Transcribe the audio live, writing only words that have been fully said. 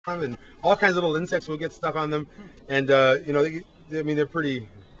and all kinds of little insects will get stuck on them, and you know, I mean, they're pretty.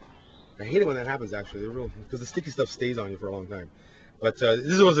 I hate it when that happens. Actually, they're real because the sticky stuff stays on you for a long time. But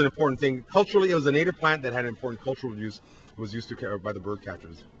this was an important thing culturally. It was a native plant that had an important cultural use. It was used to by the bird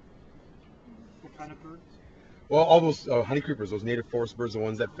catchers. What kind of birds? Well, all those honey creepers, those native forest birds, the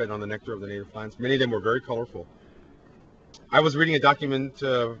ones that fed on the nectar of the native plants. Many of them were very colorful. I was reading a document.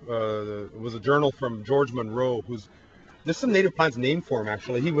 It was a journal from George Monroe, who's there's some native plants named for him.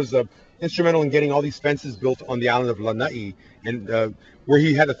 Actually, he was instrumental in getting all these fences built on the island of Lanai, and where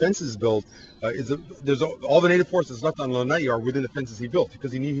he had the fences built, there's all the native forests left on Lanai are within the fences he built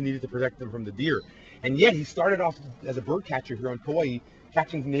because he knew he needed to protect them from the deer. And yet he started off as a bird catcher here on Kauai,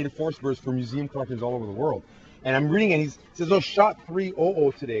 catching native forest birds for museum collectors all over the world. And I'm reading, and he says, "Oh, shot 3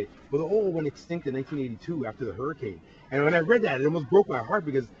 o'o today." Well, the o'o went extinct in 1982 after the hurricane. And when I read that, it almost broke my heart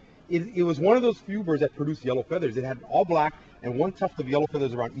because it was one of those few birds that produced yellow feathers. It had all black and one tuft of yellow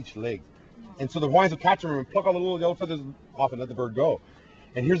feathers around each leg. And so the Hawaiians would catch them and pluck all the little yellow feathers off and let the bird go.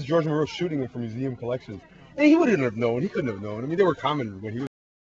 And here's George Monroe shooting them for museum collections. And he wouldn't have known. He couldn't have known. I mean, they were common when he was